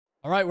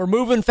All right, we're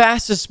moving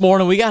fast this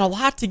morning. We got a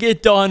lot to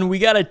get done. We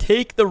got to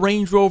take the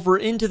Range Rover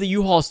into the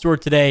U-Haul store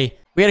today.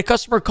 We had a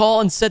customer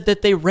call and said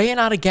that they ran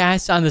out of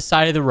gas on the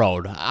side of the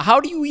road. How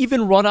do you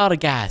even run out of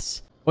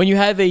gas when you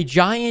have a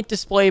giant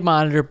display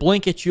monitor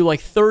blink at you like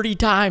 30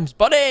 times?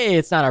 But hey,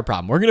 it's not our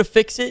problem. We're going to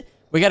fix it.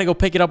 We got to go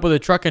pick it up with a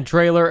truck and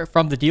trailer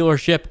from the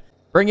dealership.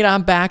 Bring it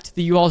on back to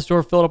the U-Haul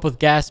store, fill it up with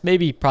gas.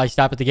 Maybe probably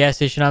stop at the gas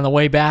station on the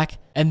way back.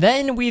 And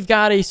then we've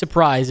got a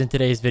surprise in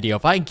today's video.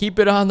 If I can keep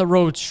it on the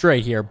road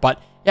straight here.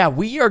 But yeah,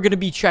 we are going to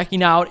be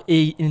checking out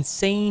a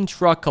insane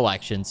truck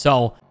collection.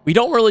 So we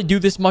don't really do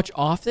this much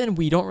often.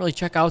 We don't really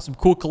check out some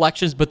cool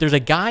collections, but there's a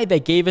guy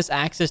that gave us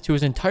access to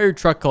his entire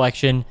truck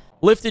collection.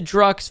 Lifted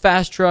trucks,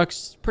 fast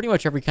trucks, pretty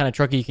much every kind of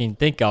truck you can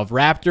think of.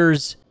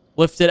 Raptors,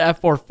 lifted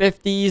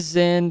F450s,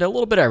 and a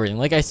little bit of everything,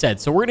 like I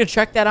said. So we're going to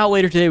check that out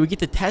later today. We get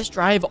to test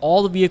drive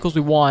all the vehicles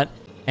we want,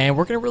 and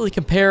we're going to really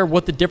compare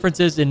what the difference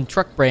is in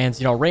truck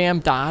brands, you know, Ram,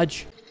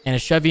 Dodge, and a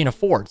Chevy and a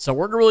Ford. So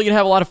we're really going to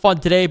have a lot of fun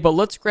today, but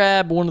let's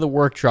grab one of the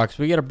work trucks.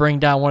 We got to bring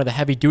down one of the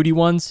heavy duty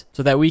ones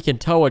so that we can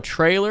tow a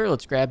trailer.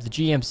 Let's grab the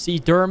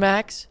GMC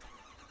Duramax.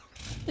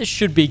 This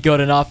should be good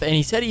enough. And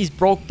he said he's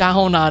broke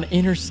down on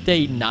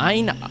Interstate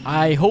 9.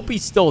 I hope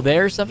he's still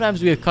there.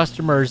 Sometimes we have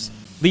customers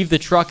leave the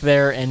truck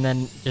there and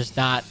then just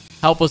not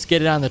help us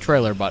get it on the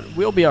trailer, but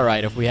we'll be all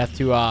right if we have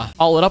to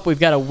haul it up. We've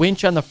got a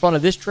winch on the front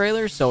of this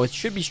trailer, so it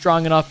should be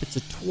strong enough. It's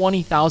a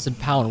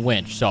 20,000-pound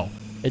winch, so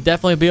it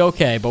definitely be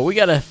okay, but we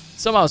got to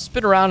somehow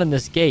spin around in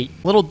this gate.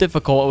 A little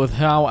difficult with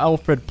how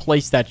Alfred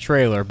placed that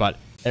trailer, but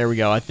there we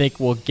go. I think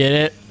we'll get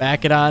it.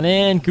 Back it on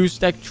in.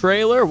 Gooseneck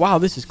trailer. Wow,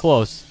 this is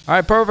close. All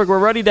right, perfect. We're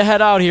ready to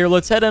head out here.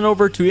 Let's head on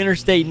over to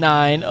Interstate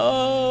 9.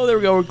 Oh, there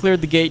we go. We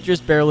cleared the gate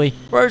just barely.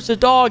 Where's the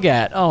dog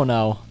at? Oh,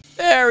 no.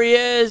 There he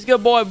is.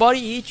 Good boy, buddy.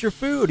 Eat your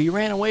food. He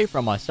ran away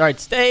from us. All right,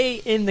 stay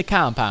in the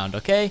compound,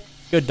 okay?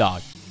 Good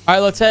dog. All right,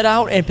 let's head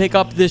out and pick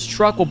up this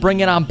truck. We'll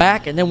bring it on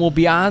back, and then we'll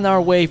be on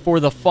our way for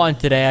the fun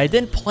today. I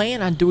didn't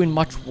plan on doing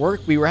much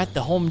work. We were at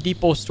the Home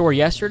Depot store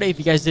yesterday, if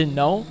you guys didn't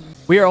know.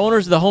 We are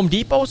owners of the Home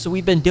Depot, so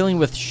we've been dealing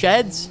with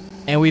sheds,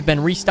 and we've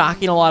been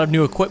restocking a lot of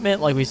new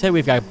equipment. Like we said,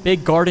 we've got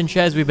big garden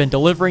sheds. We've been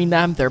delivering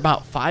them. They're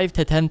about $5,000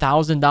 to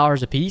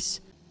 $10,000 a piece.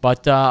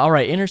 But, all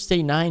right,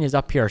 Interstate 9 is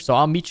up here, so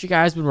I'll meet you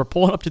guys when we're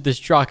pulling up to this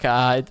truck.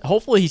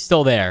 Hopefully he's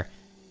still there.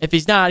 If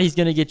he's not, he's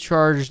going to get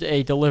charged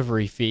a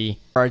delivery fee,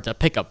 or it's a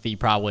pickup fee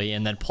probably,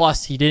 and then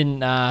plus he didn't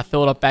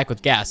fill it up back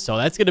with gas, so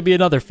that's going to be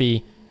another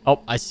fee.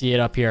 Oh, I see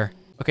it up here.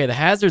 Okay, the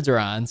hazards are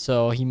on,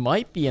 so he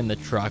might be in the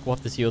truck. We'll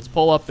have to see. Let's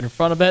pull up in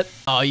front of it.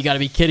 Oh, you got to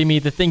be kidding me.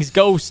 The thing's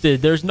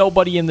ghosted. There's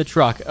nobody in the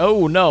truck.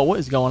 Oh, no. What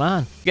is going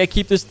on? We got to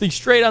keep this thing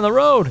straight on the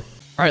road.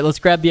 All right, let's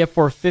grab the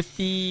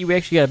F450. We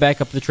actually got to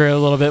back up the trailer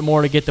a little bit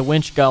more to get the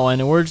winch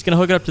going, and we're just going to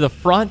hook it up to the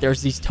front.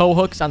 There's these tow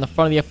hooks on the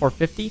front of the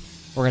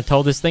F450. We're going to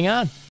tow this thing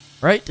on.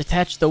 Right,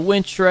 detach the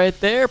winch right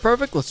there.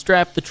 Perfect. Let's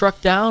strap the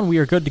truck down. We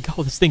are good to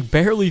go. This thing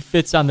barely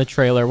fits on the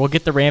trailer. We'll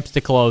get the ramps to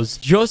close.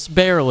 Just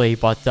barely,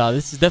 but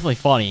this is definitely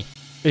funny.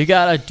 We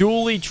got a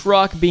dually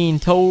truck being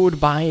towed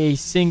by a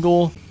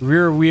single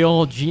rear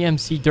wheel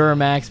GMC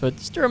Duramax, but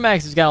this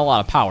Duramax has got a lot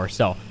of power,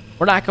 so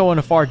we're not going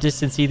a far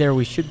distance either.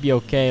 We should be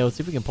okay. Let's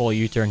see if we can pull a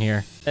U-turn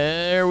here.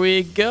 There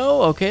we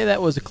go. Okay,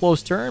 that was a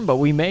close turn, but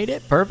we made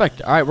it.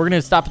 Perfect. All right, we're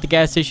going to stop at the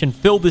gas station,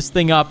 fill this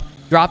thing up,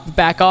 drop it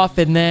back off,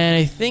 and then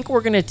I think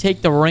we're going to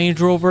take the Range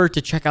Rover to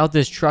check out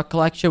this truck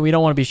collection. We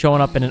don't want to be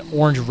showing up in an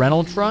orange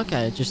rental truck.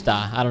 I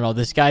don't know.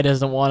 This guy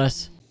doesn't want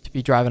us to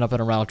be driving up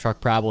in a rental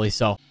truck probably,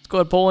 so let's go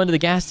ahead and pull into the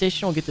gas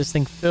station. We'll get this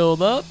thing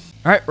filled up.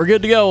 All right, we're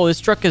good to go. This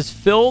truck is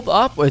filled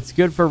up. It's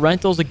good for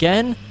rentals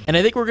again, and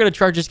I think we're going to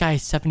charge this guy a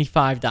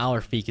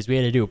 $75 fee because we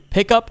had to do a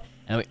pickup,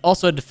 and we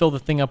also had to fill the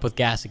thing up with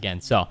gas again,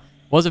 so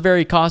was a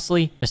very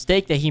costly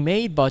mistake that he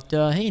made, but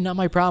hey, not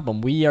my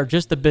problem. We are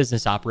just a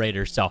business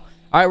operator, so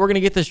all right, we're going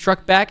to get this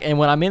truck back, and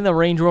when I'm in the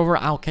Range Rover,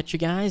 I'll catch you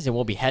guys, and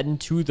we'll be heading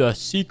to the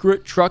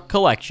secret truck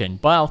collection.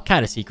 Well,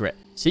 kind of secret.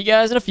 See you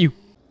guys in a few.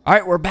 All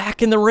right, we're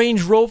back in the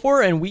Range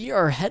Rover, and we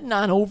are heading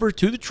on over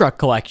to the truck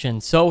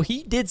collection. So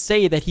he did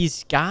say that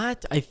he's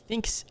got, I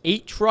think,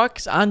 8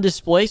 trucks on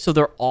display, so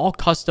they're all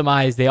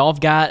customized. They all have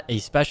got a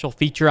special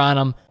feature on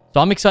them. So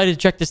I'm excited to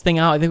check this thing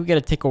out. I think we got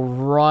to take a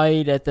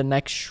right at the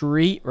next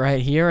street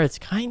right here. It's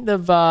kind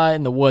of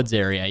in the woods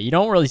area. You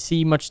don't really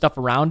see much stuff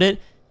around it.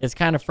 It's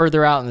kind of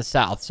further out in the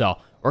south, so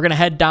we're going to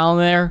head down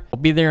there.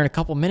 We'll be there in a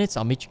couple minutes.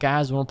 I'll meet you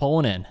guys when we're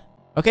pulling in.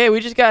 Okay, we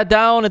just got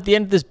down at the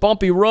end of this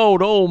bumpy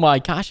road. Oh my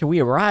gosh, and we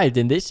arrived,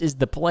 and this is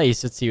the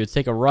place. Let's see, let's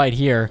take a right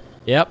here.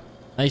 Yep,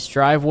 nice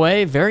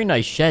driveway. Very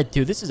nice shed,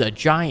 too. This is a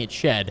giant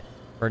shed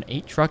for an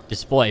 8-truck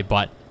display,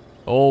 but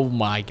oh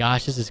my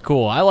gosh, this is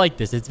cool. I like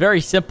this. It's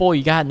very simple.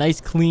 You got nice,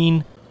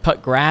 clean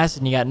cut grass,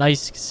 and you got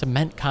nice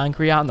cement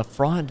concrete out in the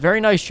front. Very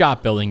nice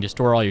shop building to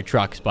store all your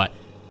trucks, but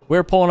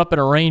we're pulling up in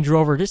a Range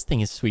Rover. This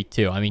thing is sweet,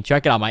 too. I mean,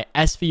 check it out. My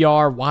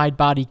SVR wide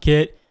body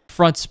kit,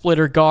 front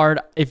splitter guard.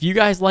 If you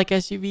guys like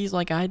SUVs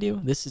like I do,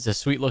 this is a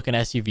sweet-looking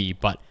SUV.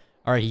 But,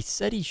 all right, he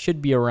said he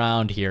should be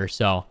around here,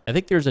 so I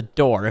think there's a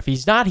door. If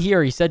he's not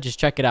here, he said just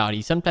check it out.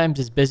 He sometimes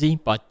is busy,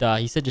 but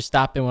he said just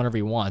stop in whenever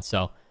he wants.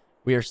 So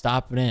We are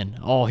stopping in.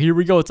 Oh, here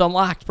we go. It's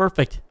unlocked.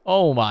 Perfect.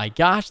 Oh my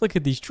gosh, look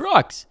at these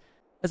trucks.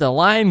 There's a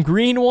lime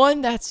green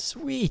one. That's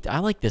sweet. I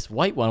like this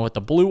white one with the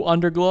blue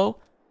underglow.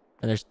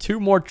 And there's 2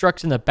 more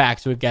trucks in the back.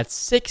 So we've got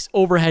 6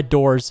 overhead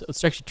doors.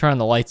 Let's actually turn on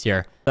the lights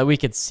here so that we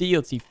can see.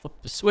 Let's see, flip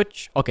the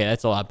switch. Okay,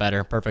 that's a lot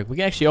better. Perfect. We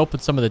can actually open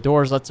some of the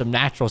doors, let some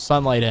natural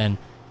sunlight in.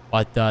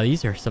 But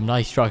these are some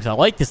nice trucks. I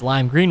like this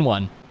lime green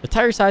one. The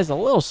tire size is a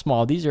little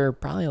small. These are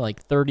probably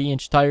like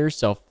 30-inch tires.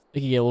 So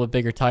we can get a little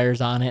bigger tires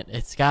on it.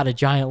 It's got a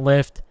giant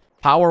lift.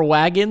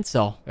 Powerwagon.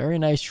 So very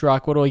nice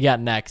truck. What do we got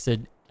next? A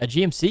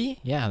GMC?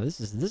 Yeah, this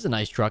is a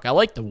nice truck. I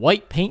like the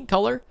white paint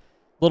color.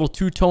 Little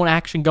two-tone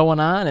action going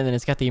on, and then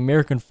it's got the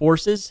American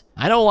Forces.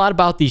 I know a lot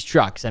about these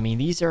trucks. I mean,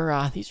 these are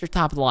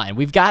top of the line.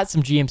 We've got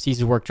some GMCs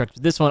who work trucks,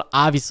 but this one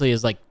obviously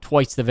is like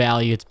twice the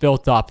value. It's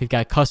built up. You've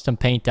got custom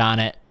paint on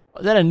it.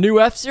 Is that a new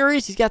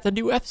F-Series? He's got the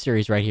new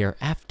F-Series right here.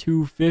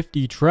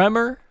 F250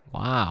 Tremor.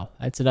 Wow,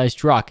 that's a nice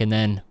truck. And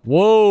then,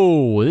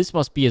 whoa, this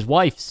must be his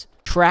wife's.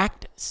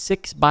 Tracked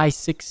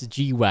 6x6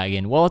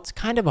 G-Wagon. Well, it's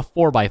kind of a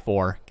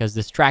 4x4 because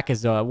this track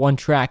is one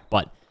track,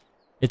 but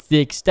it's the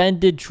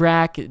extended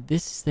track.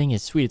 This thing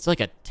is sweet. It's like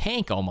a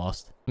tank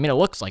almost. I mean, it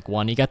looks like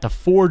one. You got the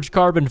forged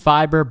carbon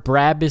fiber,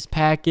 Brabus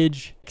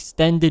package,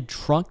 extended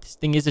trunk. This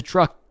thing is a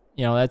truck.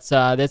 You know,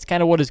 that's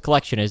kind of what his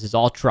collection is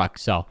all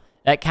trucks. So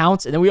that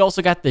counts. And then we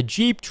also got the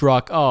Jeep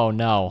truck. Oh,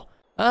 no.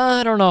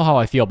 I don't know how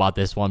I feel about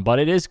this one, but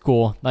it is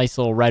cool. Nice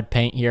little red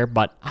paint here,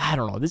 but I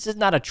don't know. This is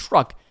not a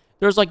truck.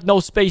 There's like no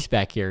space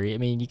back here. I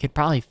mean, you could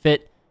probably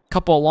fit a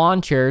couple of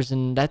lawn chairs,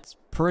 and that's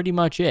pretty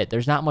much it.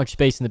 There's not much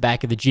space in the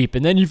back of the Jeep.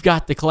 And then you've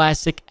got the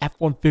classic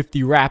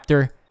F-150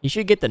 Raptor. You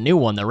should get the new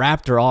one, the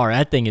Raptor R.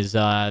 That thing is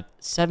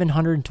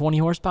 720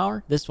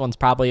 horsepower. This one's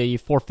probably a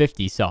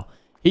 450, so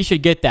he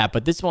should get that.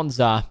 But this one's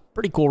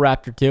pretty cool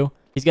Raptor too.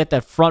 He's got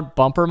that front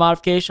bumper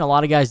modification. A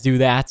lot of guys do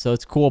that, so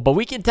it's cool. But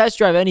we can test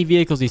drive any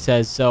vehicles, he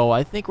says. So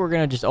I think we're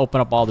going to just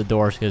open up all the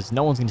doors because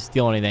no one's going to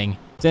steal anything.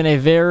 It's in a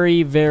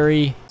very,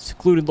 very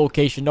secluded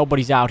location.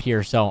 Nobody's out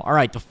here. So, all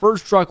right, the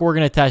first truck we're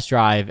going to test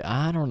drive,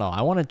 I don't know.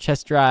 I want to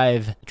test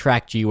drive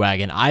Track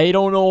G-Wagon. I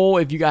don't know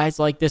if you guys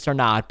like this or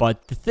not,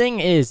 but the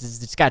thing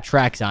is it's got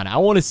tracks on it. I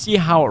want to see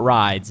how it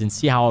rides and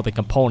see how all the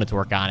components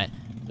work on it.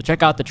 So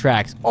check out the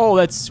tracks. Oh,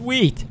 that's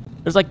sweet.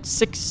 There's like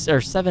 6 or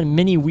 7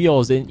 mini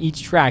wheels in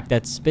each track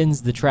that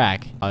spins the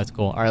track. Oh, that's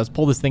cool. All right, let's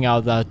pull this thing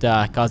out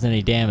without causing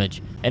any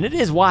damage. And it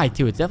is wide,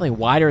 too. It's definitely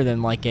wider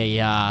than like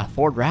a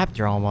Ford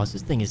Raptor almost.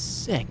 This thing is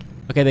sick.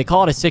 Okay, they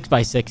call it a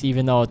 6x6,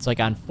 even though it's like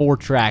on 4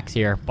 tracks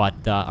here.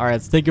 But, all right,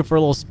 let's take it for a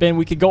little spin.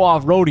 We could go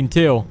off-roading,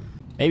 too.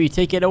 Maybe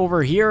take it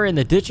over here in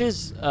the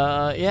ditches.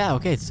 Yeah,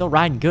 okay, it's still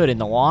riding good in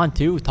the lawn,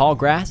 too. Tall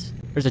grass.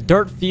 There's a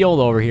dirt field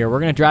over here. We're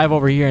going to drive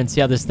over here and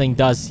see how this thing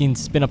does.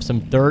 Spin up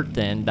some dirt,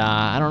 and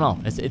I don't know.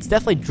 It's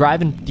definitely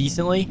driving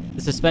decently.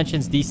 The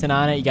suspension's decent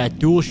on it. You got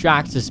dual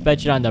shock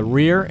suspension on the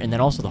rear and then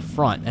also the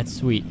front. That's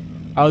sweet.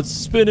 All right, let's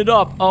spin it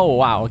up. Oh,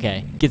 wow,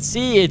 okay. You can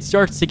see it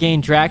starts to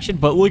gain traction,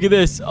 but look at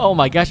this. Oh,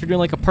 my gosh, we're doing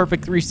like a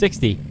perfect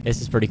 360. This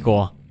is pretty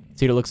cool.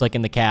 See what it looks like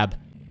in the cab.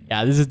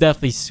 Yeah, this is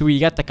definitely sweet.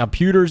 You got the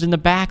computers in the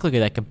back. Look at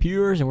that,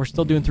 computers, and we're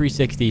still doing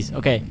 360s.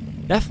 Okay,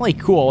 definitely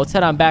cool. Let's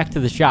head on back to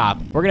the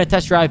shop. We're going to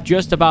test drive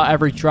just about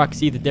every truck,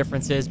 see the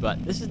differences,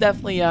 but this is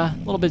definitely a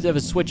little bit of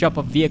a switch up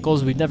of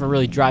vehicles. We've never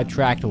really drive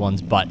tracked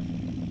ones, but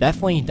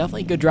definitely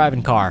a good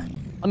driving car.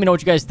 Let me know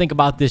what you guys think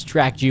about this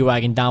Track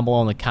G-Wagon down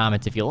below in the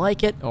comments if you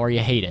like it or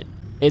you hate it.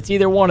 It's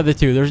either one of the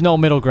two. There's no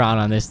middle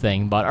ground on this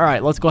thing, but all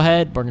right, let's go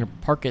ahead. We're going to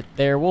park it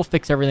there. We'll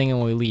fix everything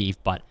when we leave,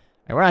 but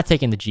we're not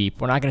taking the Jeep.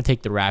 We're not going to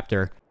take the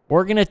Raptor.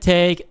 We're going to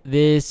take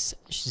this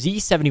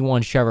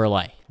Z71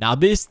 Chevrolet. Now,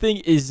 this thing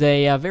is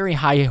a very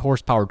high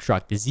horsepower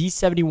truck. The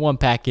Z71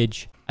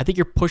 package, I think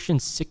you're pushing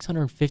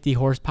 650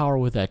 horsepower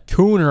with a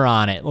tuner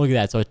on it. Look at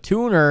that. So a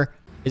tuner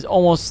is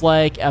almost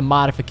like a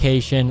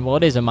modification. Well,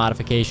 it is a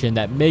modification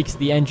that makes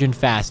the engine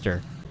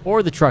faster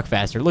or the truck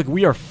faster. Look,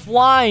 we are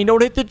flying.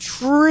 Don't hit the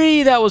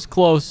tree. That was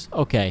close.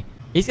 Okay.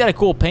 He's got a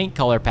cool paint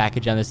color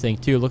package on this thing,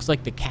 too. Looks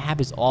like the cab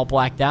is all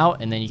blacked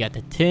out, and then you got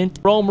the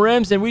tint, chrome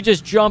rims, and we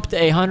just jumped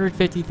a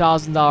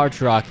 $150,000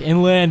 truck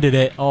and landed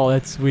it. Oh,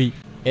 that's sweet.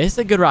 Yeah, it's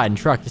a good riding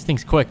truck. This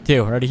thing's quick,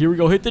 too. Ready? Here we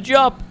go. Hit the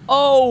jump.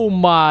 Oh,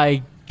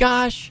 my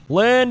gosh.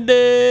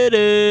 Landed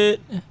it.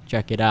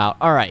 Check it out.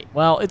 All right.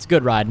 Well, it's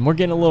good riding. We're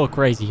getting a little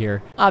crazy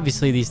here.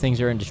 Obviously, these things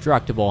are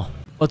indestructible.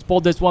 Let's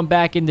pull this one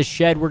back in the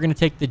shed. We're going to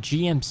take the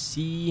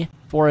GMC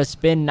for a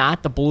spin,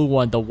 not the blue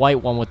one, the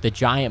white one with the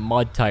giant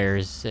mud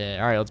tires. All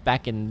right, let's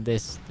back in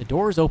this. The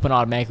doors open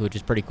automatically, which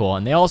is pretty cool.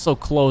 And they also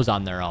close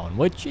on their own,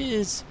 which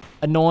is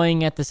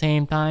annoying at the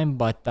same time.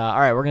 But, all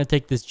right, we're going to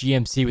take this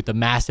GMC with the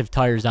massive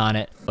tires on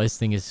it. This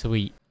thing is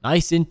sweet.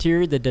 Nice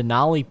interior, the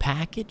Denali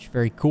package.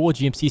 Very cool,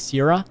 GMC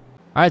Sierra. All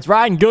right, it's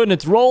riding good and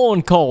it's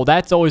rolling coal.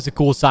 That's always a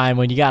cool sign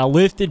when you got a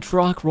lifted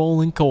truck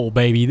rolling coal,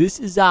 baby. This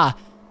is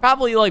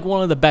probably like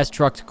one of the best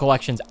truck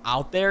collections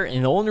out there,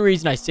 and the only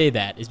reason I say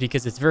that is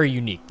because it's very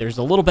unique. There's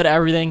a little bit of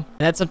everything, and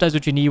that's sometimes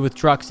what you need with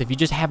trucks. If you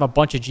just have a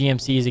bunch of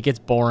GMCs, it gets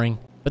boring.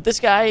 But this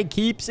guy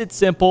keeps it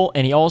simple,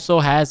 and he also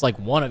has like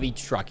one of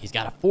each truck. He's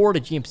got a Ford, a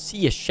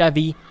GMC, a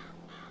Chevy,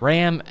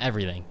 Ram,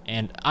 everything.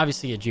 And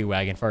obviously a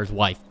G-Wagon for his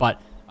wife.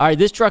 But, all right,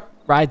 this truck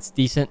rides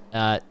decent.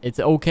 It's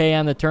okay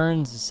on the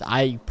turns.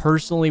 I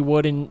personally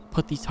wouldn't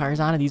put these tires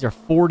on it. These are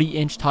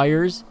 40-inch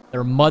tires.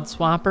 They're mud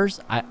swampers.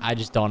 I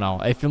just don't know.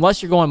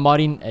 Unless you're going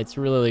mudding, it's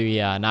really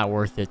not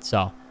worth it. So,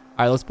 all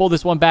right, let's pull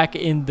this one back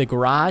in the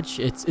garage.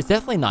 It's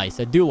definitely nice.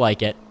 I do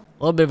like it.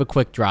 A little bit of a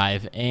quick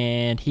drive.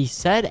 And he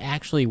said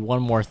actually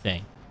one more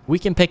thing. We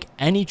can pick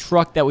any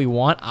truck that we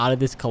want out of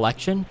this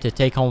collection to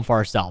take home for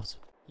ourselves.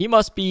 He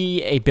must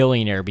be a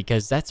billionaire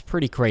because that's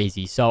pretty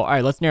crazy. So, all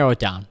right, let's narrow it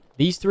down.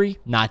 These three,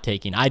 not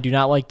taking. I do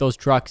not like those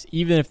trucks,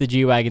 even if the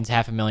G-Wagon's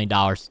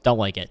 $500,000. Don't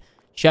like it.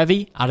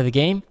 Chevy, out of the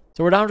game.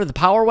 So we're down to the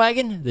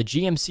Powerwagon, the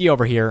GMC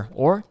over here,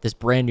 or this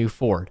brand new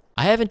Ford.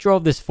 I haven't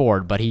drove this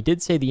Ford, but he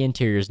did say the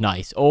interior is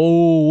nice.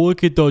 Oh,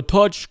 look at the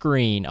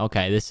touchscreen.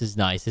 Okay, this is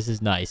nice. This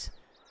is nice.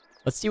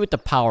 Let's see what the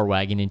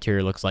Powerwagon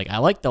interior looks like. I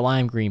like the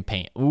lime green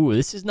paint. Ooh,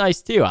 this is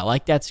nice too. I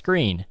like that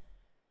screen.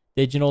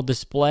 Digital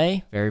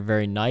display. Very,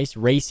 very nice.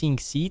 Racing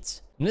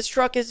seats. And this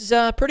truck is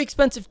pretty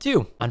expensive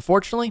too.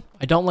 Unfortunately,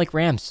 I don't like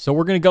Rams. So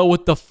we're going to go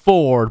with the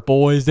Ford,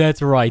 boys.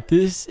 That's right.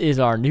 This is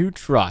our new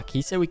truck.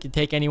 He said we could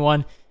take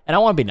anyone. And I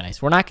want to be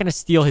nice. We're not going to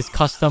steal his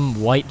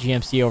custom white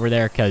GMC over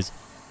there because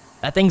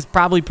that thing's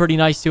probably pretty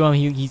nice to him.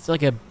 He's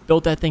like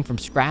built that thing from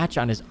scratch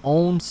on his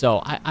own,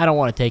 so I don't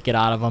want to take it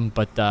out of him.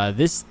 But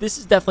this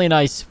is definitely a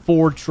nice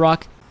Ford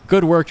truck.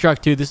 Good work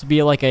truck, too. This would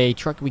be like a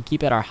truck we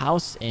keep at our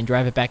house and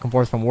drive it back and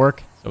forth from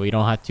work, so we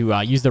don't have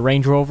to use the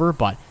Range Rover.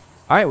 But,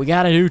 all right, we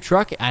got a new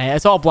truck.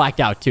 It's all blacked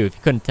out, too. If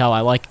you couldn't tell,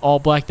 I like all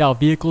blacked out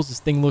vehicles. This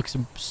thing looks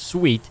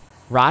sweet.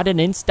 Riding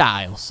in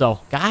style.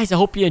 So, guys, I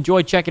hope you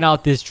enjoyed checking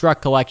out this truck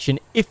collection.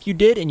 If you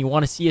did and you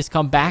want to see us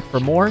come back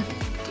for more,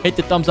 hit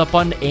the thumbs up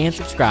button and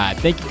subscribe.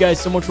 Thank you guys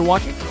so much for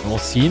watching, and we'll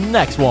see you in the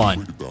next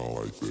one.